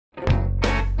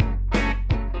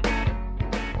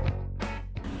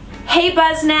Hey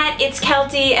Buzznet, it's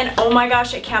Keltie, and oh my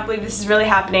gosh, I can't believe this is really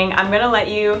happening. I'm gonna let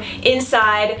you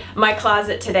inside my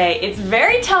closet today. It's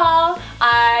very tall.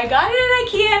 I got it at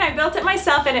IKEA and I built it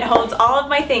myself, and it holds all of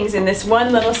my things in this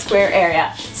one little square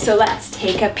area. So let's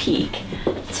take a peek.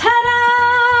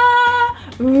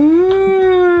 Ta-da!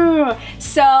 Ooh!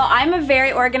 So I'm a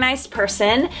very organized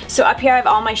person. So up here I have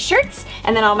all my shirts,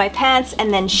 and then all my pants,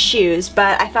 and then shoes.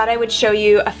 But I thought I would show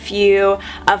you a few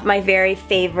of my very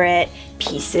favorite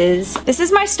pieces. This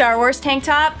is my Star Wars tank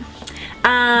top.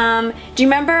 Do you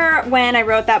remember when I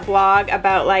wrote that blog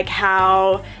about like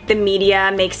how the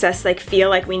media makes us like feel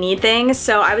like we need things?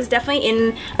 So I was definitely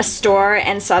in a store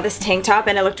and saw this tank top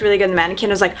and it looked really good in the mannequin.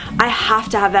 I was like, I have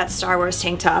to have that Star Wars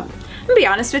tank top. I'm gonna be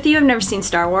honest with you, I've never seen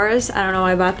Star Wars. I don't know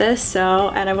why I bought this,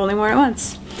 and I've only worn it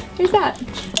once. Here's that.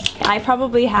 I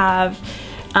probably have,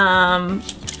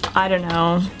 I don't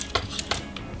know,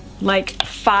 like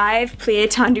 5 plie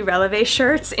tendu releve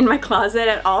shirts in my closet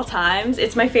at all times.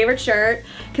 It's my favorite shirt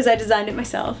because I designed it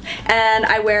myself, and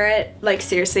I wear it like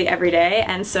seriously every day,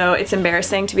 and so it's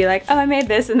embarrassing to be like, oh, I made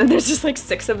this, and then there's just like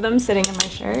 6 of them sitting in my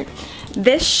shirt.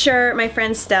 This shirt my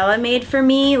friend Stella made for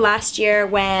me last year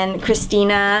when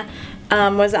Christina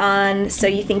was on So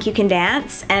You Think You Can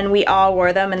Dance, and we all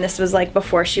wore them, and this was like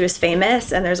before she was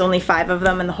famous, and there's only 5 of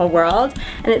them in the whole world,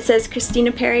 and it says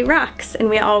Christina Perry rocks, and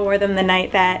we all wore them the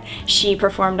night that she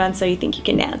performed on So You Think You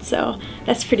Can Dance, so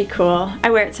that's pretty cool.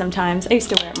 I wear it sometimes. I used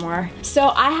to wear it more. So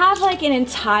I have like an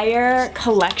entire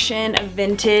collection of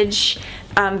vintage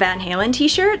Van Halen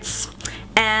t-shirts.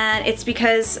 And it's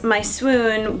because my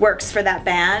swoon works for that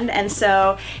band, and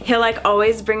so he'll like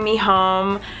always bring me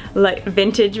home like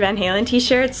vintage Van Halen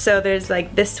t-shirts. So there's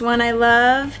like this one I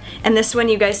love, and this one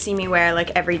you guys see me wear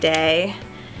like every day,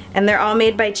 and they're all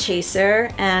made by Chaser,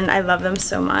 and I love them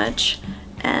so much.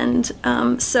 And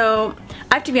so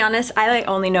I have to be honest, I like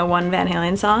only know one Van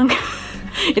Halen song.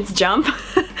 It's Jump.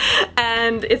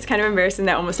 And it's kind of embarrassing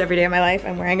that almost every day of my life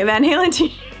I'm wearing a Van Halen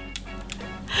t-shirt.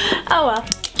 Oh well.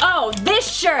 Oh, this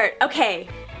shirt! Okay,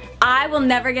 I will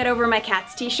never get over my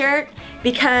Cats t-shirt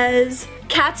because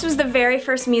Cats was the very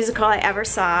first musical I ever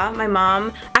saw. My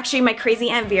mom, actually my crazy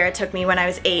Aunt Vera took me when I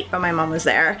was 8, but my mom was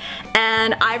there.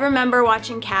 And I remember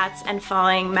watching Cats and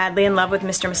falling madly in love with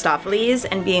Mr. Mistopheles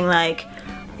and being like,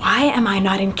 why am I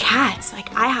not in Cats?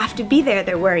 Like, I have to be there.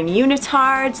 They're wearing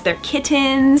unitards, they're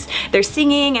kittens, they're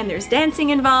singing, and there's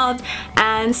dancing involved.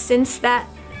 And since that,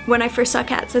 when I first saw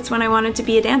Cats, that's when I wanted to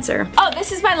be a dancer. Oh,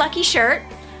 this is my lucky shirt.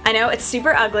 I know, it's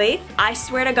super ugly. I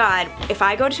swear to God, if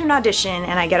I go to an audition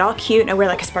and I get all cute and I wear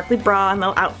like a sparkly bra and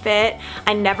little outfit,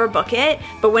 I never book it.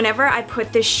 But whenever I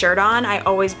put this shirt on, I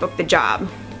always book the job.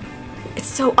 It's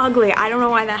so ugly. I don't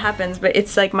know why that happens, but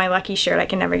it's like my lucky shirt. I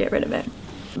can never get rid of it.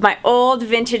 My old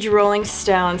vintage Rolling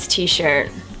Stones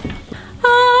t-shirt.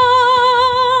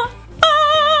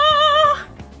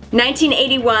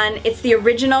 1981, it's the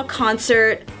original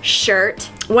concert shirt.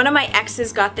 One of my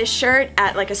exes got this shirt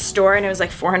at like a store and it was like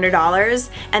 $400,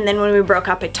 and then when we broke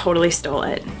up I totally stole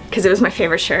it because it was my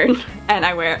favorite shirt and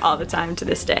I wear it all the time to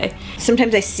this day.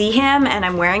 Sometimes I see him and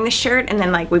I'm wearing the shirt and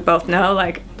then like we both know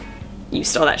like, you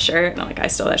stole that shirt, and I'm like, I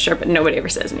stole that shirt, but nobody ever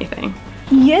says anything.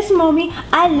 Yes, mommy,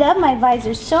 I love my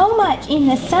visor so much. In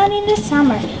the sun in the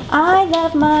summer, I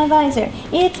love my visor.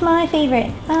 It's my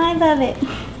favorite. I love it.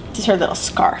 This is her little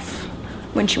scarf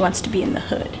when she wants to be in the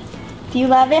hood. Do you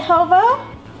love it, Hobo?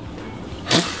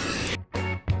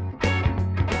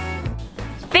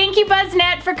 Thank you,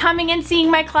 Buzznet, for coming and seeing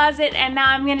my closet, and now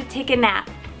I'm gonna take a nap.